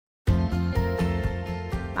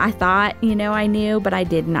I thought, I knew, but I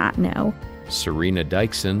did not know. Serena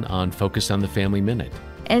Dykson on Focus on the Family Minute.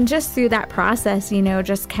 And just through that process,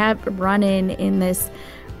 just kept running in this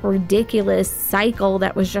ridiculous cycle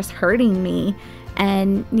that was just hurting me.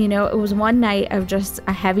 And, it was one night of just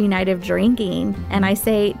a heavy night of drinking. And I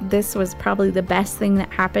say this was probably the best thing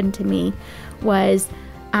that happened to me was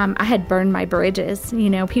I had burned my bridges.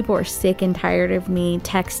 People were sick and tired of me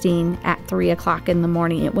texting at 3 o'clock in the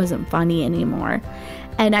morning. It wasn't funny anymore.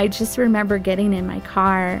 And I just remember getting in my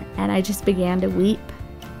car and I just began to weep.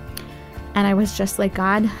 And I was just like,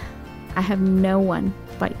 God, I have no one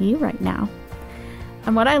but you right now.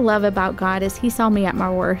 And what I love about God is he saw me at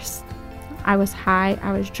my worst. I was high,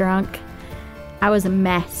 I was drunk, I was a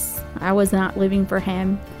mess. I was not living for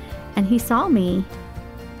him. And he saw me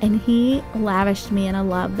and he lavished me in a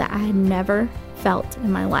love that I had never felt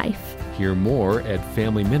in my life. Hear more at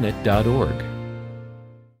FamilyMinute.org.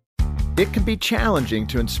 It can be challenging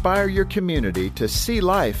to inspire your community to see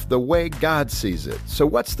life the way God sees it. So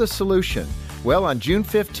what's the solution? Well, on June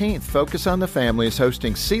 15th, Focus on the Family is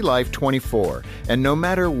hosting See Life 24. And no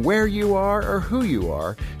matter where you are or who you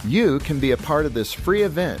are, you can be a part of this free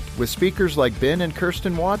event with speakers like Ben and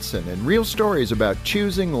Kirsten Watson and real stories about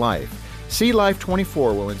choosing life. See Life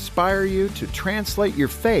 24 will inspire you to translate your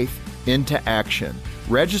faith into action.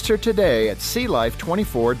 Register today at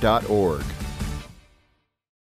seelife24.org.